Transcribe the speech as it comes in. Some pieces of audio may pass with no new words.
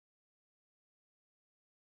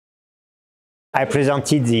I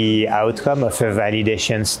presented the outcome of a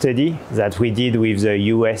validation study that we did with the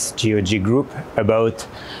US GOG group about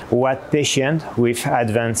what patients with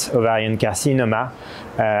advanced ovarian carcinoma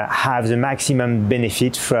have the maximum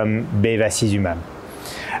benefit from bevacizumab.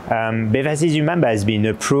 Bevacizumab has been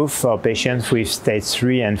approved for patients with stage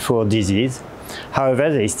 3 and 4 disease.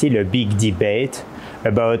 However, there is still a big debate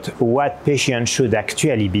about what patients should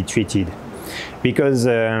actually be treated, because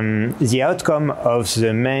the outcome of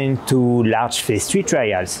the main two large phase 3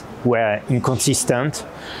 trials were inconsistent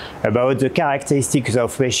about the characteristics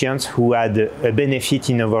of patients who had a benefit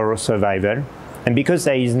in overall survival, and because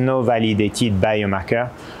there is no validated biomarker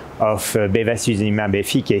of bevacizumab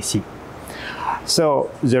efficacy. So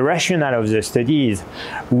the rationale of the study is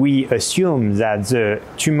we assume that the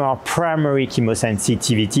tumor primary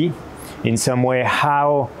chemosensitivity, in some way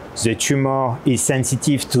how the tumor is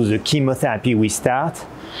sensitive to the chemotherapy we start,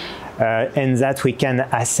 and that we can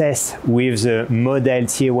assess with the model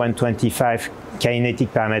CA-125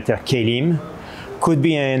 kinetic parameter KELIM, could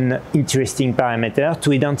be an interesting parameter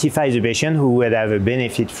to identify the patient who would have a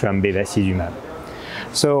benefit from bevacizumab.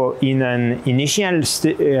 So in an initial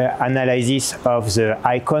analysis of the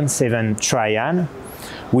ICON-7 trial,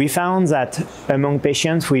 we found that among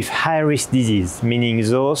patients with high-risk disease, meaning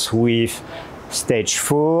those with stage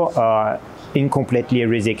 4 or incompletely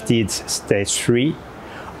resected stage 3,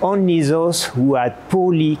 only those who had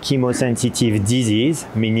poorly chemosensitive disease,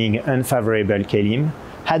 meaning unfavorable KELIM,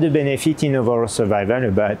 had a benefit in overall survival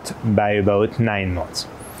by about 9 months.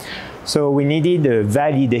 So we needed a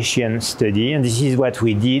validation study, and this is what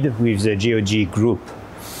we did with the GOG group.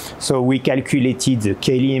 So we calculated the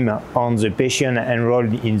KELIM on the patient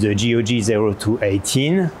enrolled in the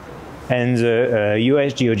GOG-0218, and the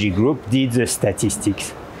US GOG group did the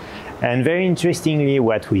statistics. And very interestingly,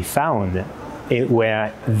 what we found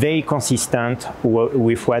were very consistent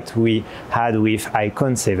with what we had with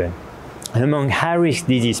ICON-7. Among high-risk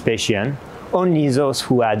disease patients, only those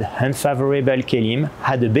who had unfavorable KELIM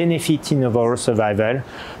had a benefit in overall survival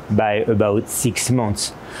by about 6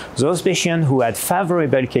 months. Those patients who had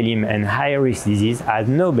favorable KELIM and high-risk disease had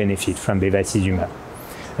no benefit from bevacizumab.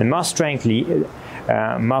 And more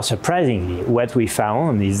surprisingly, what we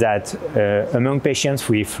found is that among patients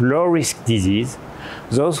with low-risk disease,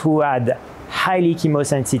 those who had highly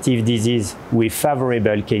chemosensitive disease with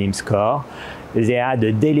favorable KELIM score, they had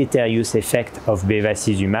a deleterious effect of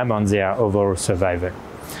bevacizumab on their overall survival.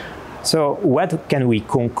 So what can we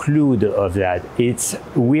conclude of that?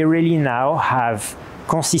 We really now have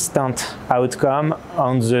consistent outcome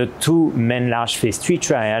on the two main large phase 3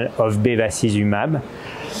 trials of bevacizumab.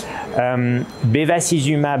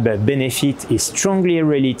 Bevacizumab benefit is strongly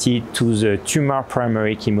related to the tumor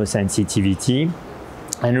primary chemosensitivity.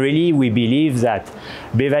 And really, we believe that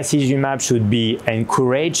bevacizumab should be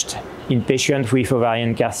encouraged in patients with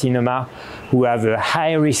ovarian carcinoma who have a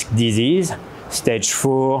high-risk disease, stage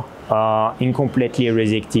 4 or incompletely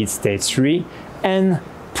resected stage 3, and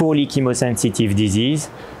poorly chemosensitive disease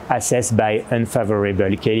assessed by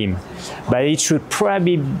unfavorable KELIM. But it should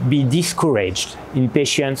probably be discouraged in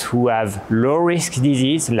patients who have low-risk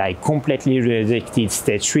disease, like completely resected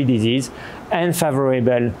stage 3 disease, and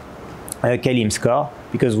favorable KELIM score,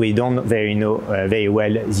 because we don't know very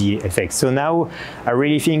well the effects. So now I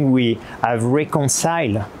really think we have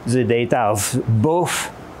reconciled the data of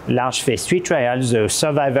both large phase 3 trials. The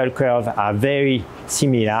survival curves are very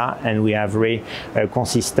similar, and we have very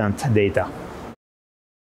consistent data.